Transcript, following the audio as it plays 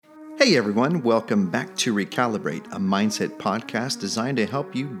Hey everyone, welcome back to Recalibrate, a mindset podcast designed to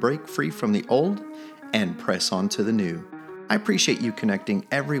help you break free from the old and press on to the new. I appreciate you connecting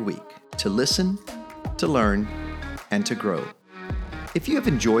every week to listen, to learn, and to grow. If you have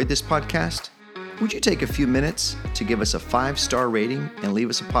enjoyed this podcast, would you take a few minutes to give us a 5-star rating and leave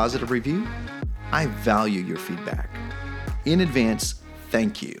us a positive review? I value your feedback. In advance,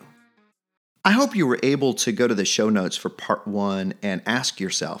 thank you. I hope you were able to go to the show notes for part 1 and ask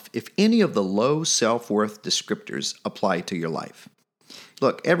yourself if any of the low self-worth descriptors apply to your life.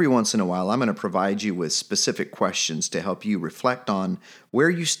 Look, every once in a while, I'm going to provide you with specific questions to help you reflect on where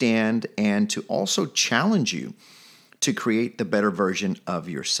you stand and to also challenge you to create the better version of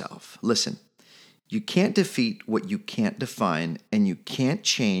yourself. Listen, you can't defeat what you can't define, and you can't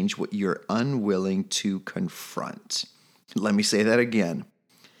change what you're unwilling to confront. Let me say that again.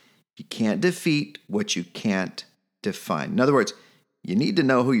 You can't defeat what you can't define. In other words, you need to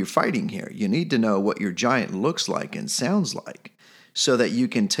know who you're fighting here. You need to know what your giant looks like and sounds like so that you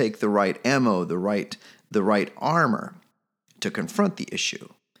can take the right ammo, the right armor to confront the issue.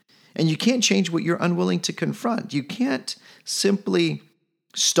 And you can't change what you're unwilling to confront. You can't simply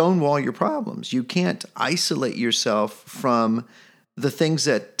stonewall your problems. You can't isolate yourself from the things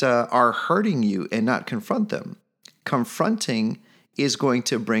that are hurting you and not confront them. Confronting is going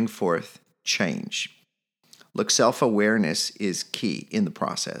to bring forth change. Look, self-awareness is key in the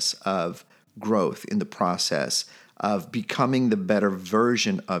process of growth, in the process of becoming the better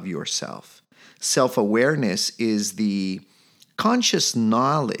version of yourself. Self-awareness is the conscious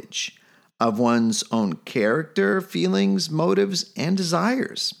knowledge of one's own character, feelings, motives, and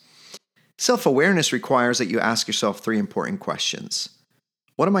desires. Self-awareness requires that you ask yourself 3 important questions.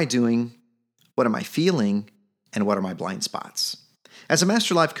 What am I doing? What am I feeling? And what are my blind spots? As a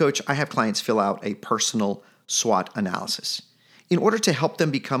master life coach, I have clients fill out a personal SWOT analysis in order to help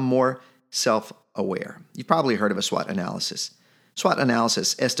them become more self-aware. You've probably heard of a SWOT analysis. SWOT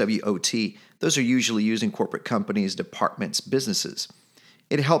analysis, SWOT, those are usually used in corporate companies, departments, businesses.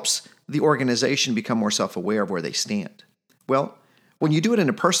 It helps the organization become more self-aware of where they stand. Well, when you do it in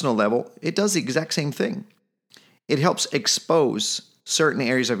a personal level, it does the exact same thing. It helps expose certain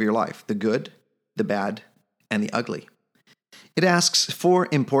areas of your life, the good, the bad, and the ugly. It asks 4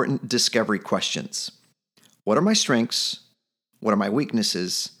 important discovery questions. What are my strengths? What are my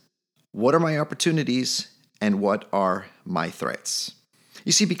weaknesses? What are my opportunities? And what are my threats?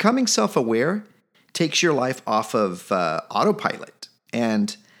 You see, becoming self-aware takes your life off of autopilot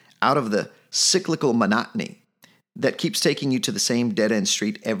and out of the cyclical monotony that keeps taking you to the same dead-end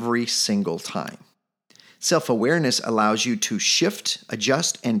street every single time. Self-awareness allows you to shift,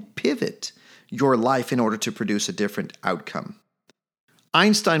 adjust, and pivot your life in order to produce a different outcome.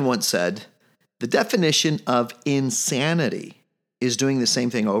 Einstein once said, "The definition of insanity is doing the same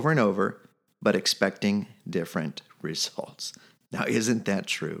thing over and over, but expecting different results." Now, isn't that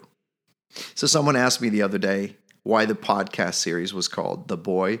true? So someone asked me the other day why the podcast series was called The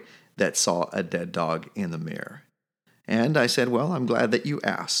Boy That Saw a Dead Dog in the Mirror. And I said, well, I'm glad that you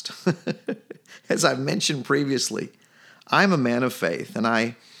asked. As I've mentioned previously, I'm a man of faith, and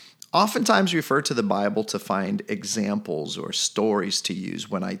I oftentimes refer to the Bible to find examples or stories to use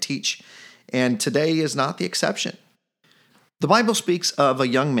when I teach, and today is not the exception. The Bible speaks of a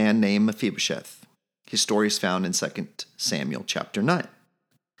young man named Mephibosheth. His story is found in 2 Samuel chapter 9.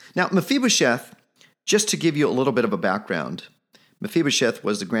 Now, Mephibosheth, just to give you a little bit of a background, Mephibosheth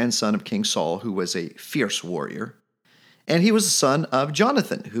was the grandson of King Saul, who was a fierce warrior, and he was the son of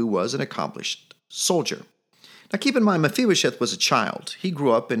Jonathan, who was an accomplished soldier. Now, keep in mind, Mephibosheth was a child. He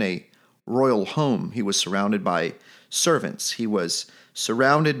grew up in a royal home. He was surrounded by servants. He was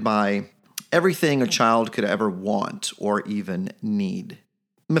surrounded by everything a child could ever want or even need.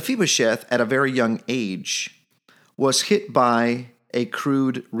 Mephibosheth, at a very young age, was hit by a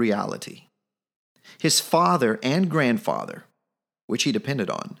crude reality. His father and grandfather, which he depended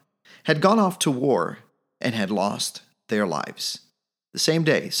on, had gone off to war and had lost their lives. The same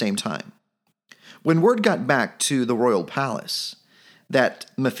day, same time. When word got back to the royal palace that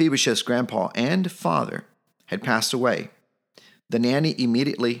Mephibosheth's grandpa and father had passed away, the nanny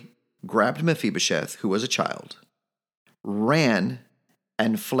immediately grabbed Mephibosheth, who was a child, ran,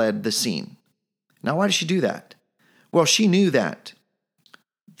 and fled the scene. Now, why did she do that? Well, she knew that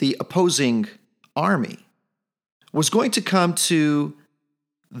the opposing army was going to come to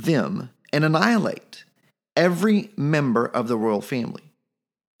them and annihilate every member of the royal family.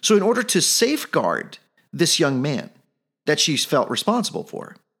 So in order to safeguard this young man that she felt responsible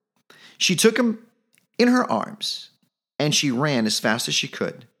for, she took him in her arms and she ran as fast as she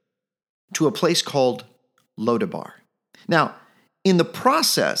could to a place called Lodabar. Now, in the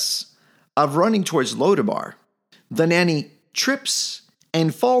process of running towards Lodabar, the nanny trips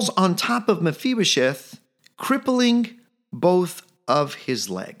and falls on top of Mephibosheth, crippling both of his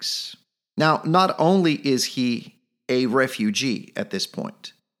legs. Now, not only is he a refugee at this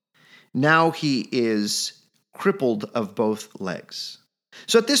point, now he is crippled of both legs.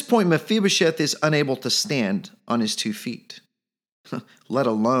 So at this point, Mephibosheth is unable to stand on his 2 feet, let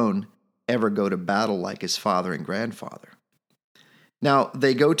alone ever go to battle like his father and grandfather. Now,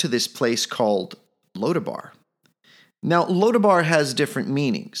 they go to this place called Lodabar. Now, Lodabar has different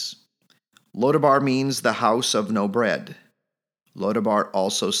meanings. Lodabar means the house of no bread. Lodabar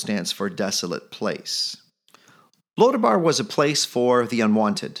also stands for desolate place. Lodabar was a place for the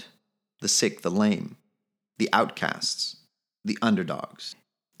unwanted, the sick, the lame, the outcasts, the underdogs.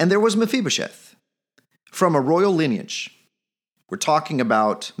 And there was Mephibosheth, from a royal lineage. We're talking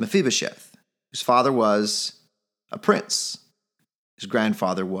about Mephibosheth, whose father was a prince. His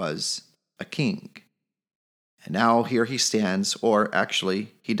grandfather was a king. And now here he stands, or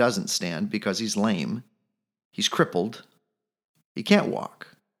actually, he doesn't stand because he's lame. He's crippled. He can't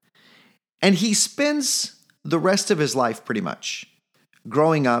walk. And he spends the rest of his life pretty much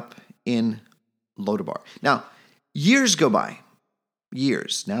growing up in Lodabar. Now, years go by.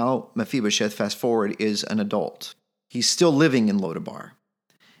 Years. Now, Mephibosheth, fast forward, is an adult. He's still living in Lodabar.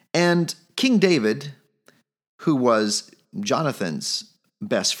 And King David, who was Jonathan's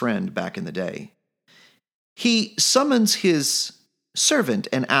best friend back in the day, he summons his servant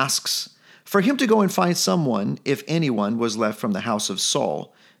and asks for him to go and find someone, if anyone was left from the house of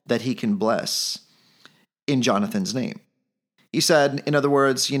Saul, that he can bless in Jonathan's name. He said, in other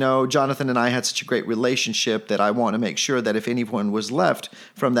words, Jonathan and I had such a great relationship that I want to make sure that if anyone was left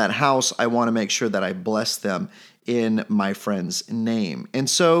from that house, I want to make sure that I bless them in my friend's name. And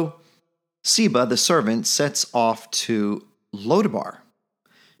so Ziba, the servant, sets off to Lodabar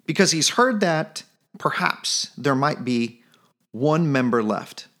because he's heard that perhaps there might be one member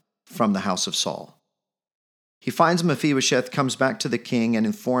left from the house of Saul. He finds Mephibosheth, comes back to the king, and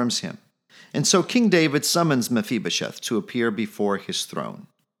informs him. And so King David summons Mephibosheth to appear before his throne.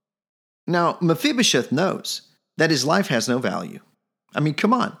 Now, Mephibosheth knows that his life has no value. I mean,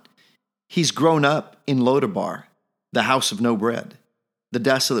 come on. He's grown up in Lodabar, the house of no bread, the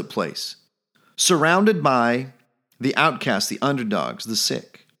desolate place, surrounded by the outcasts, the underdogs, the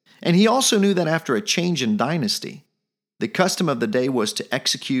sick. And he also knew that after a change in dynasty, the custom of the day was to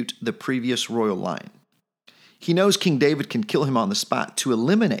execute the previous royal line. He knows King David can kill him on the spot to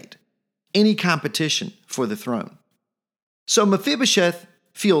eliminate any competition for the throne. So Mephibosheth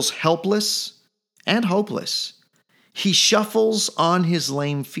feels helpless and hopeless. He shuffles on his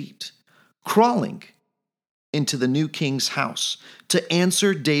lame feet, crawling into the new king's house to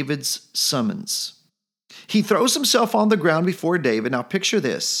answer David's summons. He throws himself on the ground before David. Now picture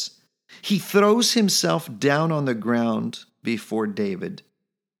this. He throws himself down on the ground before David,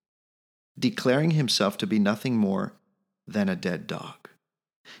 declaring himself to be nothing more than a dead dog.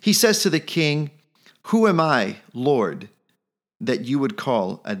 He says to the king, "Who am I, Lord, that you would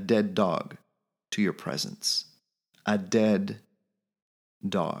call a dead dog to your presence?" A dead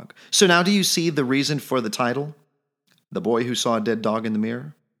dog. So now do you see the reason for the title? The boy who saw a dead dog in the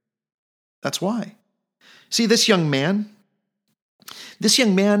mirror? That's why. See, this young man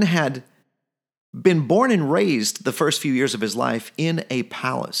had been born and raised the first few years of his life in a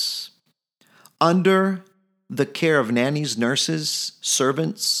palace, under the care of nannies, nurses,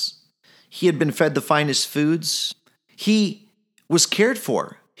 servants. He had been fed the finest foods. He was cared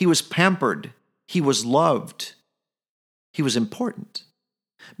for. He was pampered. He was loved. He was important.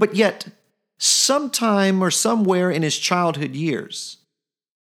 But yet, sometime or somewhere in his childhood years,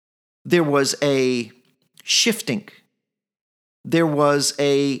 there was a shifting. There was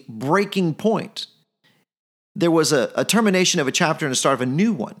a breaking point. There was a termination of a chapter and a start of a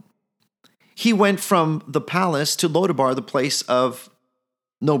new one. He went from the palace to Lodabar, the place of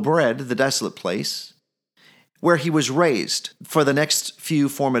no bread, the desolate place, where he was raised for the next few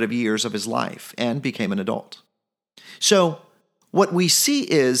formative years of his life and became an adult. So what we see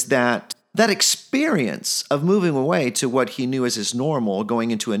is that experience of moving away to what he knew as his normal,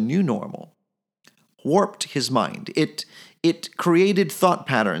 going into a new normal, warped his mind. It created thought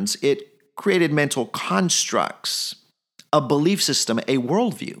patterns. It created mental constructs, a belief system, a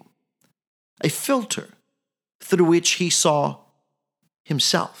worldview, a filter through which he saw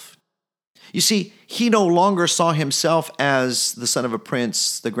himself. You see, he no longer saw himself as the son of a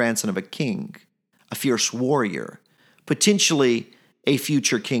prince, the grandson of a king, a fierce warrior, potentially a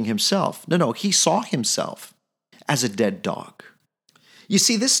future king himself. No, he saw himself as a dead dog. You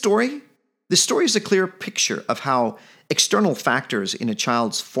see, this story is a clear picture of how External factors in a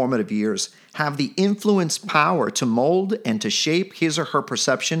child's formative years have the influence power to mold and to shape his or her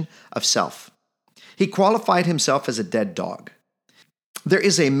perception of self. He qualified himself as a dead dog. There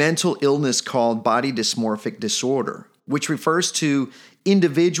is a mental illness called body dysmorphic disorder, which refers to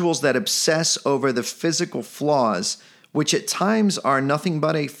individuals that obsess over the physical flaws, which at times are nothing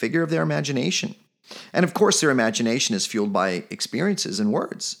but a figure of their imagination. And of course, their imagination is fueled by experiences and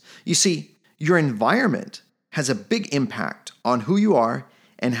words. You see, your environment has a big impact on who you are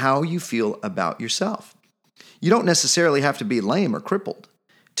and how you feel about yourself. You don't necessarily have to be lame or crippled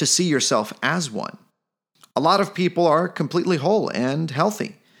to see yourself as one. A lot of people are completely whole and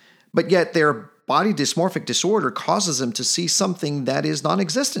healthy, but yet their body dysmorphic disorder causes them to see something that is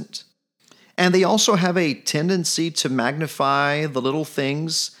non-existent. And they also have a tendency to magnify the little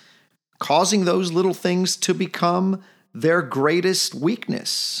things, causing those little things to become their greatest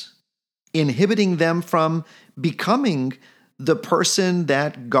weakness, inhibiting them from becoming the person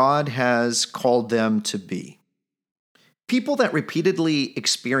that God has called them to be. People that repeatedly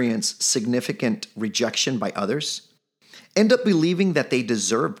experience significant rejection by others end up believing that they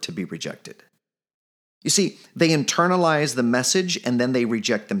deserve to be rejected. You see, they internalize the message and then they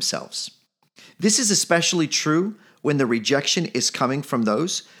reject themselves. This is especially true when the rejection is coming from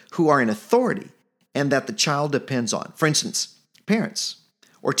those who are in authority and that the child depends on. For instance, parents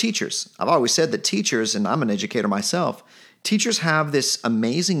or teachers. I've always said that teachers, and I'm an educator myself, teachers have this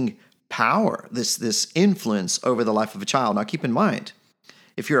amazing power, this influence over the life of a child. Now keep in mind,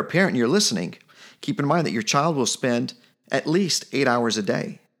 if you're a parent and you're listening, keep in mind that your child will spend at least 8 hours a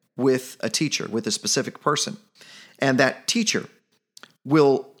day with a teacher, with a specific person. And that teacher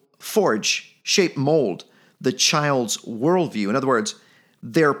will forge, shape, mold the child's worldview. In other words,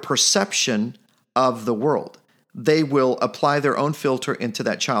 their perception of the world. They will apply their own filter into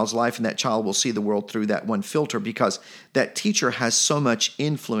that child's life, and that child will see the world through that one filter because that teacher has so much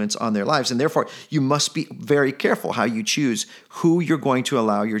influence on their lives. And therefore, you must be very careful how you choose who you're going to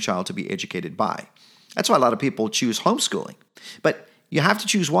allow your child to be educated by. That's why a lot of people choose homeschooling. But you have to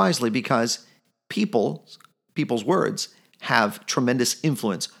choose wisely because people's words have tremendous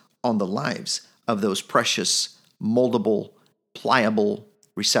influence on the lives of those precious, moldable, pliable,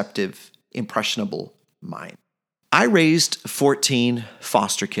 receptive, impressionable minds. I raised 14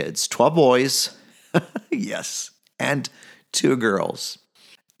 foster kids, 12 boys, yes, and 2 girls.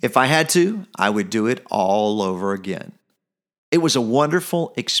 If I had to, I would do it all over again. It was a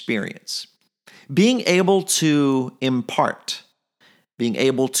wonderful experience. Being able to impart, being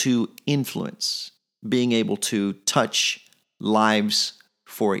able to influence, being able to touch lives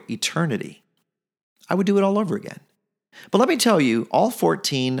for eternity. I would do it all over again. But let me tell you, all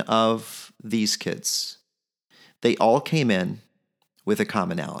 14 of these kids, they all came in with a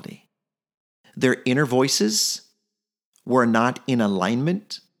commonality. Their inner voices were not in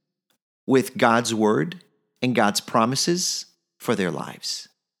alignment with God's word and God's promises for their lives.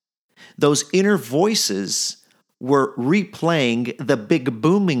 Those inner voices were replaying the big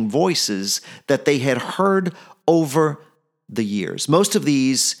booming voices that they had heard over the years. Most of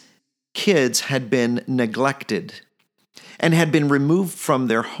these kids had been neglected and had been removed from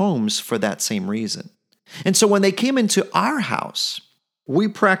their homes for that same reason. And so when they came into our house, we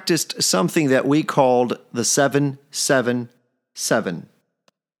practiced something that we called the 777.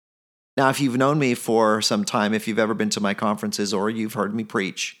 Now, if you've known me for some time, if you've ever been to my conferences or you've heard me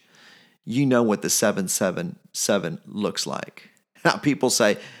preach, you know what the 777 looks like. Now, people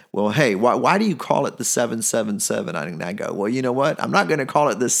say, well, hey, why do you call it the 777? And I go, well, you know what? I'm not going to call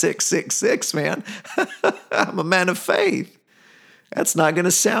it the 666, man. I'm a man of faith. That's not going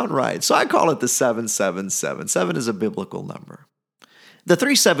to sound right. So I call it the 777. 7 is a biblical number. The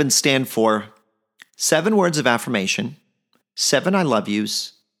 3 7s stand for 7 words of affirmation, 7 I love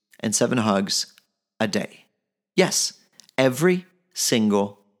yous, and 7 hugs a day. Yes, every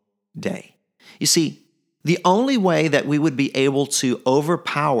single day. You see, the only way that we would be able to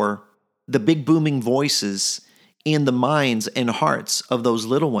overpower the big booming voices in the minds and hearts of those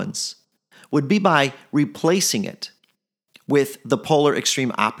little ones would be by replacing it with the polar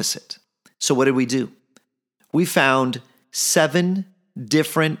extreme opposite. So what did we do? We found 7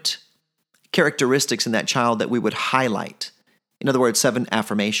 different characteristics in that child that we would highlight. In other words, 7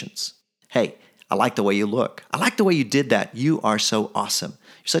 affirmations. Hey, I like the way you look. I like the way you did that. You are so awesome.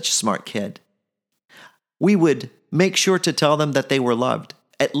 You're such a smart kid. We would make sure to tell them that they were loved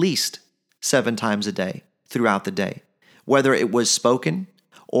at least 7 times a day throughout the day, whether it was spoken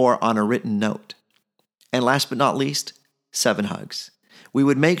or on a written note. And last but not least, 7 hugs. We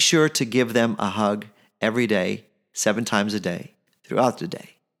would make sure to give them a hug every day, 7 times a day, throughout the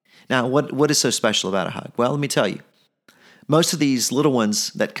day. Now, what is so special about a hug? Well, let me tell you. Most of these little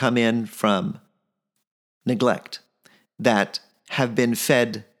ones that come in from neglect, that have been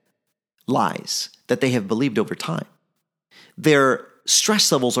fed lies that they have believed over time, their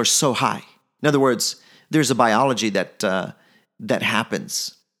stress levels are so high. In other words, there's a biology that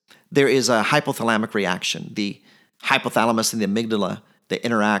happens. There is a hypothalamic reaction. The hypothalamus and the amygdala, they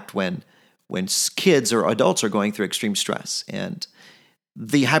interact when kids or adults are going through extreme stress. And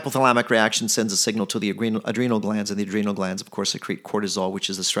the hypothalamic reaction sends a signal to the adrenal glands, and the adrenal glands, of course, secrete cortisol, which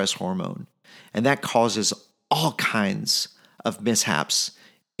is the stress hormone. And that causes all kinds of mishaps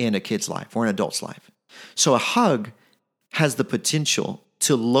in a kid's life or an adult's life. So a hug has the potential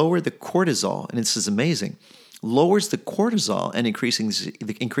to lower the cortisol, and this is amazing, lowers the cortisol and increasing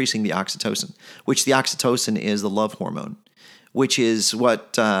the oxytocin, which the oxytocin is the love hormone, which is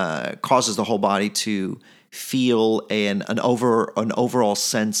what causes the whole body to feel an overall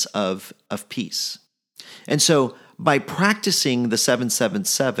sense of peace. And so by practicing the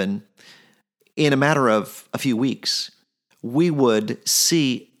 777 in a matter of a few weeks, we would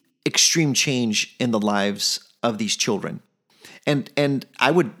see extreme change in the lives of these children. And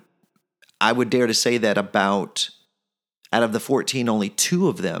I would dare to say that out of the 14, only 2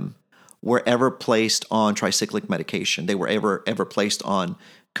 of them were ever placed on tricyclic medication. They were ever placed on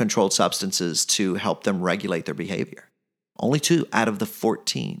controlled substances to help them regulate their behavior. Only 2 out of the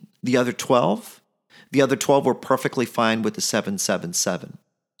 14. The other 12 were perfectly fine with the 777.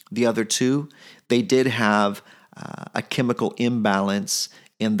 The other 2, they did have a chemical imbalance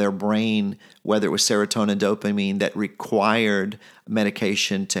in their brain, whether it was serotonin, dopamine, that required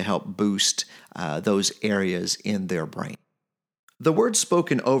medication to help boost those areas in their brain. The words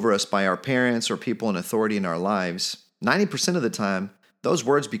spoken over us by our parents or people in authority in our lives, 90% of the time, those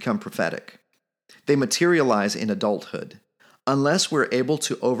words become prophetic. They materialize in adulthood, unless we're able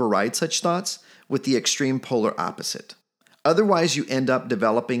to override such thoughts with the extreme polar opposite. Otherwise, you end up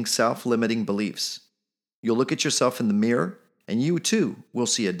developing self-limiting beliefs. You'll look at yourself in the mirror, and you too will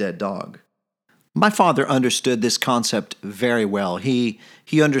see a dead dog. My father understood this concept very well. He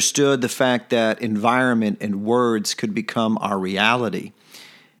understood the fact that environment and words could become our reality,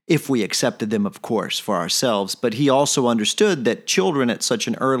 if we accepted them, of course, for ourselves. But he also understood that children at such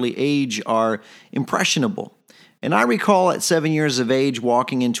an early age are impressionable. And I recall at 7 years of age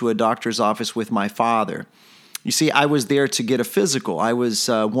walking into a doctor's office with my father. You see, I was there to get a physical. I was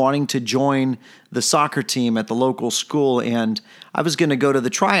wanting to join the soccer team at the local school, and I was going to go to the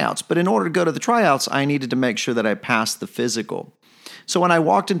tryouts. But in order to go to the tryouts, I needed to make sure that I passed the physical. So when I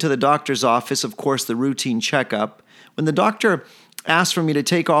walked into the doctor's office, of course, the routine checkup, when the doctor asked for me to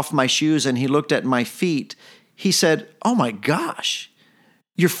take off my shoes and he looked at my feet, he said, "Oh my gosh,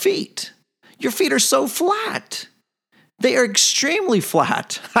 your feet are so flat. They are extremely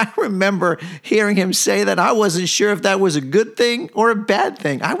flat." I remember hearing him say that. I wasn't sure if that was a good thing or a bad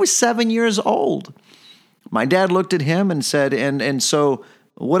thing. I was 7 years old. My dad looked at him and said, and so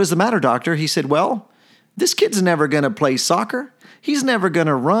what is the matter, doctor? He said, "Well, this kid's never going to play soccer. He's never going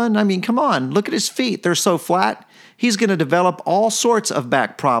to run. I mean, come on, look at his feet. They're so flat. He's going to develop all sorts of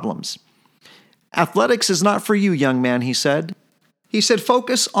back problems. Athletics is not for you, young man," he said. He said,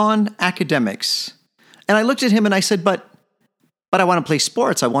 "Focus on academics." And I looked at him and I said, but I want to play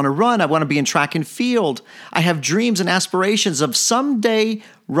sports. I want to run. I want to be in track and field. I have dreams and aspirations of someday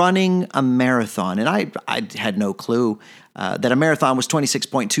running a marathon. And I had no clue that a marathon was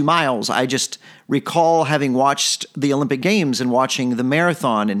 26.2 miles. I just recall having watched the Olympic Games and watching the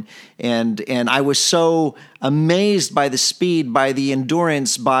marathon. And I was so amazed by the speed, by the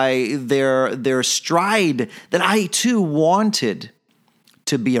endurance, by their stride, that I too wanted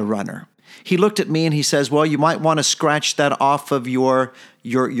to be a runner. He looked at me and he says, "Well, you might want to scratch that off of your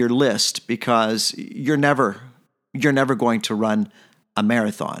list, because you're never going to run a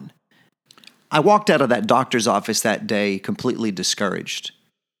marathon." I walked out of that doctor's office that day completely discouraged,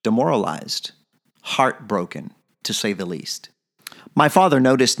 demoralized, heartbroken, to say the least. My father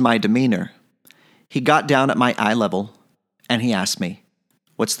noticed my demeanor. He got down at my eye level and he asked me,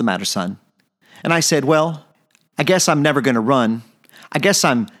 "What's the matter, son?" And I said, "Well, I guess I'm never going to run. I guess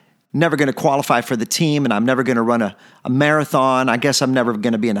I'm never going to qualify for the team, and I'm never going to run a marathon. I guess I'm never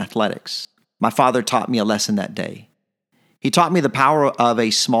going to be in athletics." My father taught me a lesson that day. He taught me the power of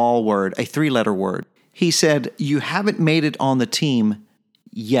a small word, a 3-letter word. He said, "You haven't made it on the team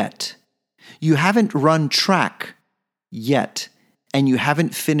yet. You haven't run track yet, and you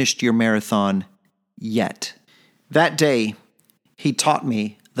haven't finished your marathon yet." That day, he taught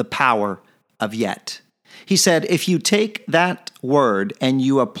me the power of yet. He said, if you take that word and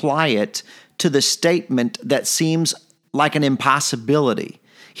you apply it to the statement that seems like an impossibility,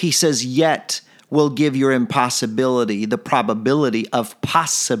 he says, "Yet will give your impossibility the probability of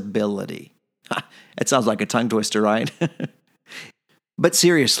possibility. It sounds like a tongue twister, right? But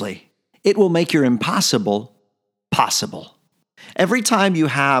seriously, it will make your impossible possible. Every time you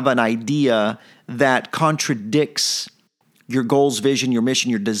have an idea that contradicts your goals, vision, your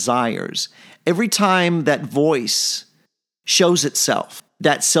mission, your desires, every time that voice shows itself,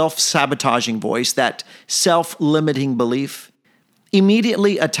 that self-sabotaging voice, that self-limiting belief,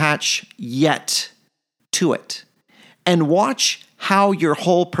 immediately attach yet to it and watch how your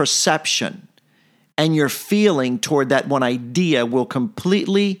whole perception and your feeling toward that one idea will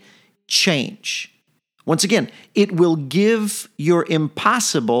completely change. Once again, it will give your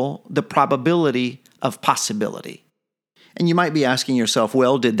impossible the probability of possibility. And you might be asking yourself,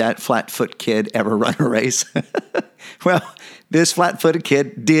 well, did that flat-foot kid ever run a race? Well, this flat-footed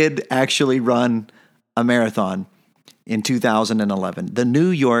kid did actually run a marathon in 2011, the New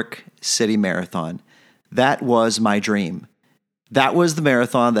York City Marathon. That was my dream. That was the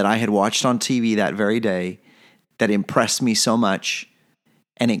marathon that I had watched on TV that very day that impressed me so much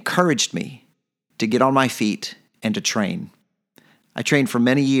and encouraged me to get on my feet and to train. I trained for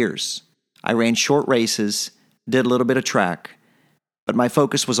many years. I ran short races, did a little bit of track, but my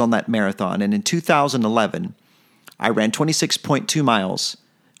focus was on that marathon. And in 2011, I ran 26.2 miles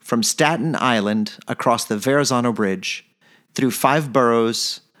from Staten Island across the Verrazano Bridge, through 5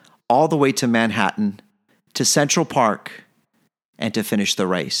 boroughs, all the way to Manhattan, to Central Park, and to finish the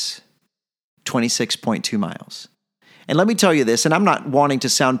race. 26.2 miles. And let me tell you this, and I'm not wanting to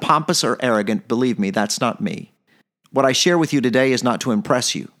sound pompous or arrogant, believe me, that's not me. What I share with you today is not to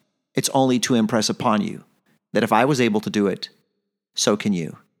impress you. It's only to impress upon you that if I was able to do it, so can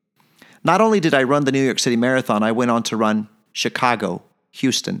you. Not only did I run the New York City Marathon, I went on to run Chicago,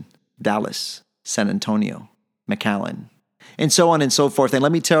 Houston, Dallas, San Antonio, McAllen, and so on and so forth. And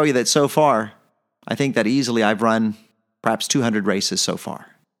let me tell you that so far, I think that easily I've run perhaps 200 races so far.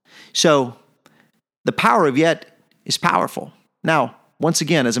 So the power of yet is powerful. Now, once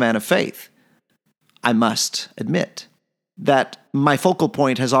again, as a man of faith, I must admit that my focal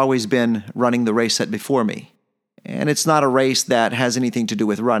point has always been running the race set before me. And it's not a race that has anything to do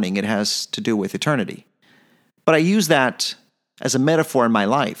with running. It has to do with eternity. But I use that as a metaphor in my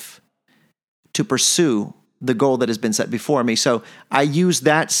life to pursue the goal that has been set before me. So I use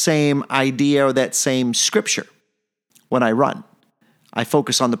that same idea or that same scripture when I run. I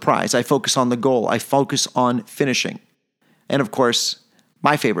focus on the prize. I focus on the goal. I focus on finishing. And of course,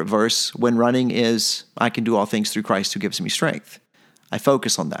 my favorite verse when running is, I can do all things through Christ who gives me strength. I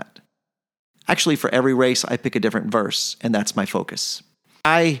focus on that. Actually, for every race, I pick a different verse, and that's my focus.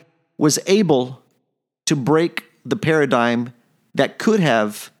 I was able to break the paradigm that could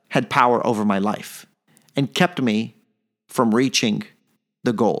have had power over my life and kept me from reaching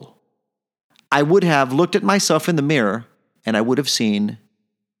the goal. I would have looked at myself in the mirror, and I would have seen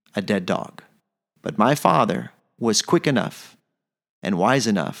a dead dog. But my Father was quick enough and wise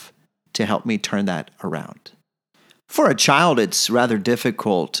enough to help me turn that around. For a child, it's rather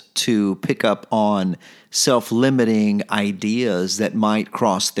difficult to pick up on self-limiting ideas that might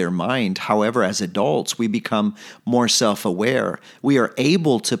cross their mind. However, as adults, we become more self-aware. We are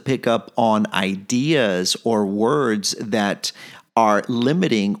able to pick up on ideas or words that are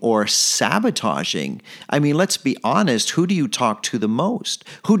limiting or sabotaging. I mean, let's be honest. Who do you talk to the most?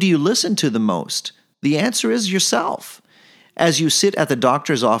 Who do you listen to the most? The answer is yourself. As you sit at the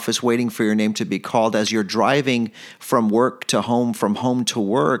doctor's office waiting for your name to be called, as you're driving from work to home, from home to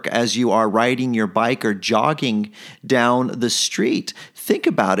work, as you are riding your bike or jogging down the street, think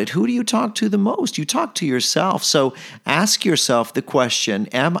about it. Who do you talk to the most? You talk to yourself. So ask yourself the question,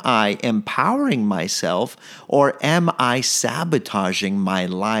 am I empowering myself or am I sabotaging my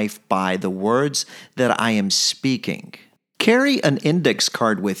life by the words that I am speaking? Carry an index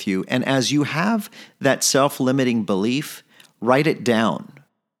card with you, and as you have that self-limiting belief, write it down.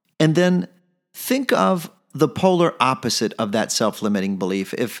 And then think of the polar opposite of that self-limiting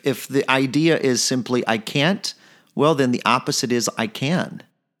belief. If the idea is simply, I can't, well, then the opposite is, I can.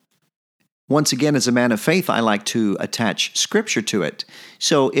 Once again, as a man of faith, I like to attach scripture to it.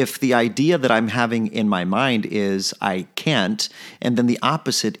 So if the idea that I'm having in my mind is I can't, and then the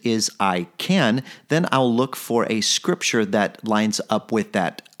opposite is I can, then I'll look for a scripture that lines up with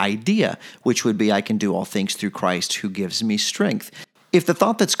that idea, which would be I can do all things through Christ who gives me strength. If the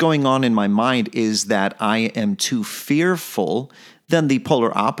thought that's going on in my mind is that I am too fearful, then the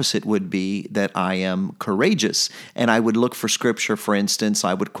polar opposite would be that I am courageous. And I would look for scripture. For instance,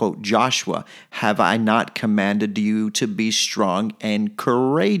 I would quote Joshua, "Have I not commanded you to be strong and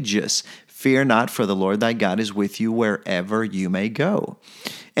courageous? Fear not, for the Lord thy God is with you wherever you may go.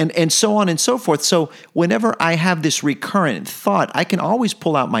 And so on and so forth. So whenever I have this recurrent thought, I can always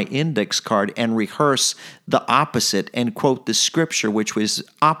pull out my index card and rehearse the opposite and quote the scripture, which was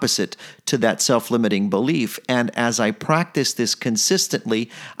opposite to that self-limiting belief. And as I practice this consistently,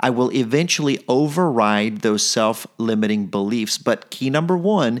 I will eventually override those self-limiting beliefs. But key number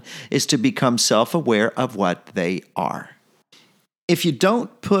one is to become self-aware of what they are. If you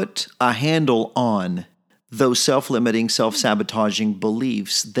don't put a handle on those self-limiting, self-sabotaging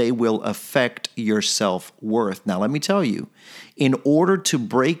beliefs, they will affect your self-worth. Now, let me tell you, in order to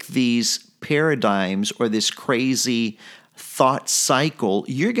break these paradigms or this crazy thought cycle,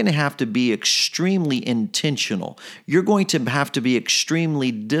 you're going to have to be extremely intentional. You're going to have to be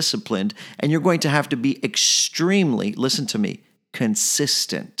extremely disciplined, and you're going to have to be extremely, listen to me,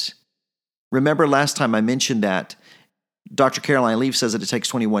 consistent. Remember last time I mentioned that Dr. Caroline Leaf says that it takes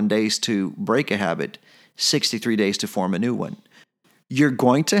 21 days to break a habit, 63 days to form a new one. You're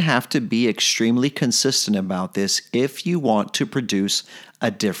going to have to be extremely consistent about this if you want to produce a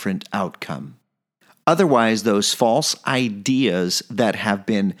different outcome. Otherwise, those false ideas that have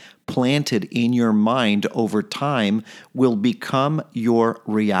been planted in your mind over time will become your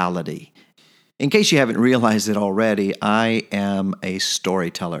reality. In case you haven't realized it already, I am a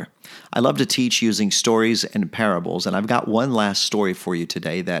storyteller. I love to teach using stories and parables, and I've got one last story for you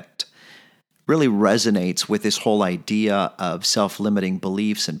today that really resonates with this whole idea of self-limiting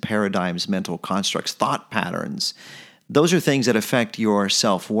beliefs and paradigms, mental constructs, thought patterns. Those are things that affect your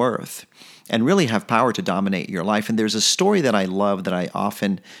self-worth and really have power to dominate your life. And there's a story that I love that I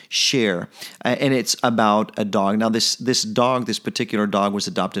often share, and it's about a dog. Now, this particular dog was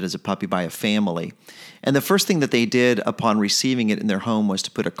adopted as a puppy by a family. And the first thing that they did upon receiving it in their home was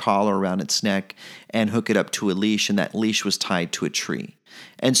to put a collar around its neck and hook it up to a leash, and that leash was tied to a tree.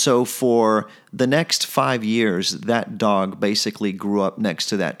 And so for the next 5 years, that dog basically grew up next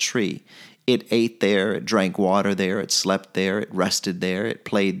to that tree. It ate there, it drank water there, it slept there, it rested there, it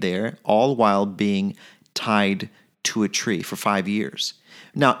played there, all while being tied to a tree for 5 years.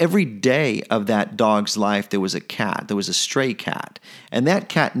 Now, every day of that dog's life, there was a cat, there was a stray cat, and that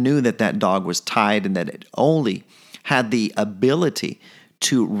cat knew that that dog was tied and that it only had the ability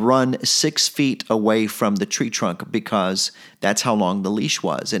to run 6 feet away from the tree trunk because that's how long the leash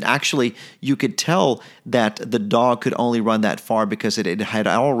was. And actually, you could tell that the dog could only run that far because it had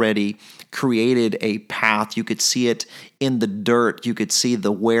already created a path. You could see it in the dirt. You could see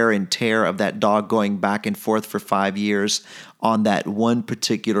the wear and tear of that dog going back and forth for 5 years on that one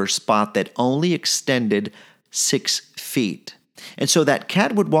particular spot that only extended 6 feet. And so that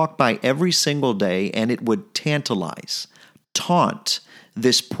cat would walk by every single day, and it would tantalize, taunt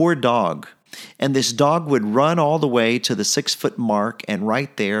this poor dog. And this dog would run all the way to the 6-foot mark, and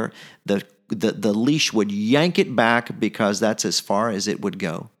right there, the leash would yank it back because that's as far as it would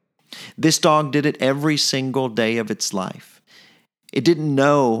go. This dog did it every single day of its life. It didn't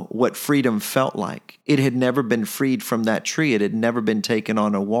know what freedom felt like. It had never been freed from that tree. It had never been taken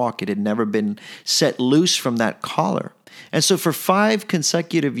on a walk. It had never been set loose from that collar. And so for 5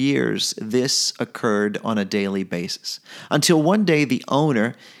 consecutive years, this occurred on a daily basis. Until one day, the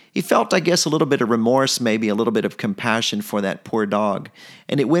owner, he felt, I guess, a little bit of remorse, maybe a little bit of compassion for that poor dog.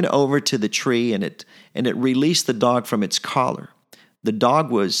 And it went over to the tree and it released the dog from its collar. The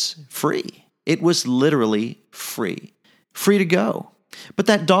dog was free. It was literally free to go. But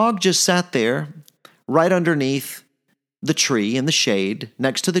that dog just sat there right underneath the tree in the shade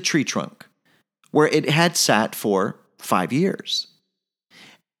next to the tree trunk where it had sat for 5 years.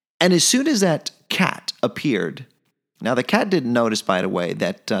 And as soon as that cat appeared, now the cat didn't notice, by the way,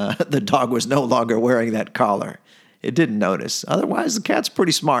 that the dog was no longer wearing that collar. It didn't notice. Otherwise, the cat's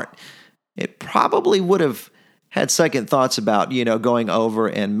pretty smart. It probably would have had second thoughts about, going over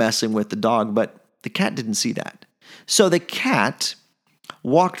and messing with the dog, but the cat didn't see that. So the cat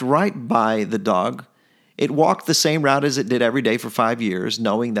walked right by the dog. It walked the same route as it did every day for 5 years,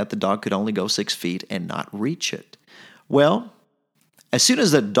 knowing that the dog could only go 6 feet and not reach it. Well, as soon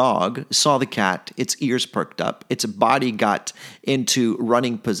as the dog saw the cat, its ears perked up, its body got into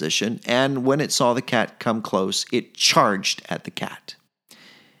running position, and when it saw the cat come close, it charged at the cat.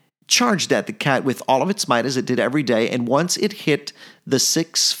 Charged at the cat with all of its might as it did every day, and once it hit the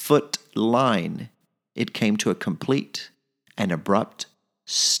 6-foot line, it came to a complete and abrupt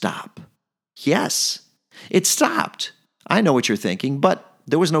stop. Yes, it stopped. I know what you're thinking, but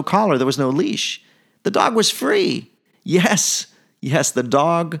there was no collar, there was no leash. The dog was free. Yes, the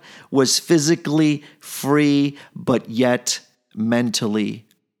dog was physically free, but yet mentally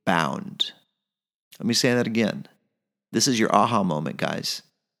bound. Let me say that again. This is your aha moment, guys.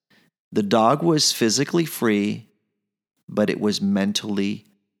 The dog was physically free, but it was mentally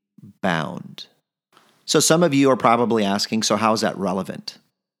bound. So some of you are probably asking, so how is that relevant?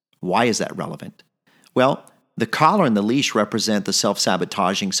 Why is that relevant? Well, the collar and the leash represent the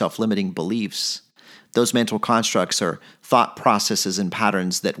self-sabotaging, self-limiting beliefs. Those mental constructs are thought processes and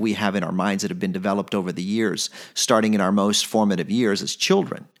patterns that we have in our minds that have been developed over the years, starting in our most formative years as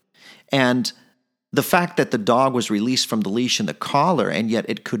children. And the fact that the dog was released from the leash and the collar, and yet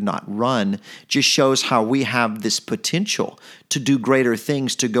it could not run, just shows how we have this potential to do greater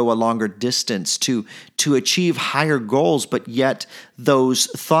things, to go a longer distance, to achieve higher goals, but yet those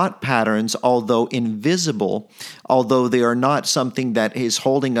thought patterns, although invisible, although they are not something that is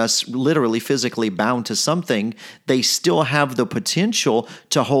holding us literally physically bound to something, they still have the potential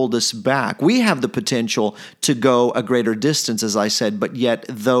to hold us back. We have the potential to go a greater distance, as I said, but yet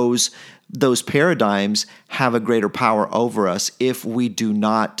those paradigms have a greater power over us if we do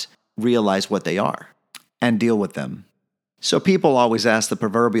not realize what they are and deal with them. So people always ask the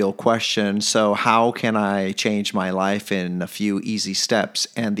proverbial question, so how can I change my life in a few easy steps?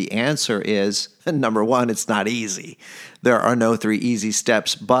 And the answer is, number one, it's not easy. There are no 3 easy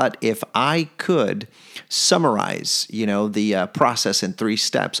steps, but if I could summarize, the process in 3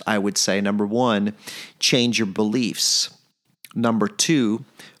 steps, I would say, number 1, change your beliefs. Number 2,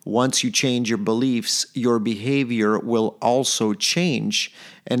 once you change your beliefs, your behavior will also change.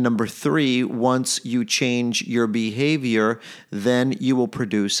 And number 3, once you change your behavior, then you will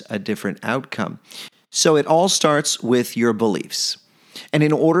produce a different outcome. So it all starts with your beliefs. And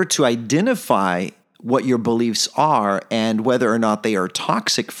in order to identify what your beliefs are and whether or not they are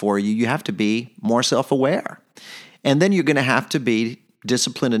toxic for you, you have to be more self-aware. And then you're going to have to be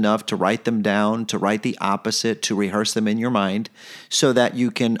disciplined enough to write them down, to write the opposite, to rehearse them in your mind so that you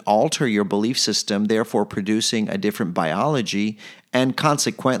can alter your belief system, therefore producing a different biology and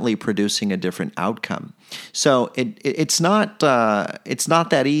consequently producing a different outcome. So it's not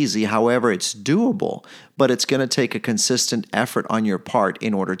that easy. However, it's doable, but it's going to take a consistent effort on your part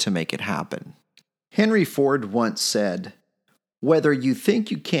in order to make it happen. Henry Ford once said, "Whether you think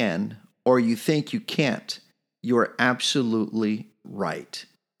you can or you think you can't, you are absolutely right."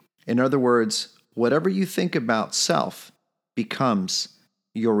 In other words, whatever you think about self becomes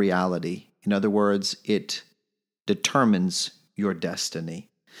your reality. In other words, it determines your destiny.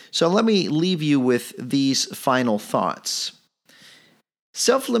 So let me leave you with these final thoughts.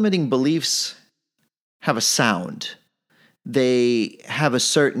 Self-limiting beliefs have a sound. They have a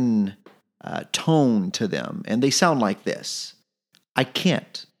certain tone to them, and they sound like this: I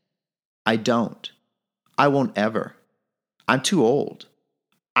can't. I don't. I won't ever. I'm too old.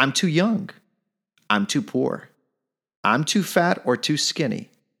 I'm too young. I'm too poor. I'm too fat or too skinny.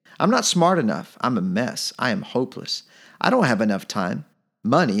 I'm not smart enough. I'm a mess. I am hopeless. I don't have enough time.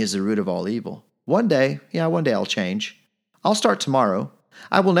 Money is the root of all evil. One day I'll change. I'll start tomorrow.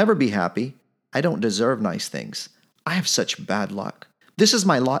 I will never be happy. I don't deserve nice things. I have such bad luck. This is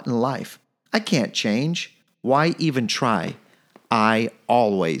my lot in life. I can't change. Why even try? I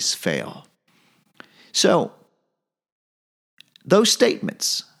always fail. So, those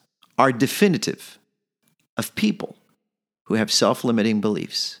statements are definitive of people who have self-limiting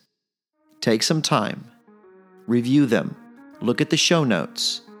beliefs. Take some time, review them, look at the show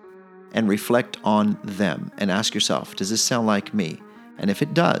notes, and reflect on them and ask yourself, does this sound like me? And if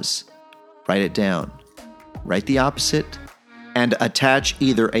it does, write it down. Write the opposite and attach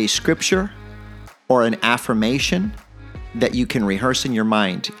either a scripture or an affirmation that you can rehearse in your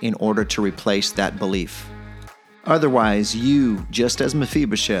mind in order to replace that belief. Otherwise, you, just as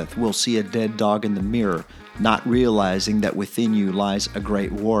Mephibosheth, will see a dead dog in the mirror, not realizing that within you lies a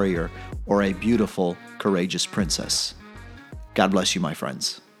great warrior or a beautiful, courageous princess. God bless you, my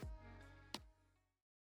friends.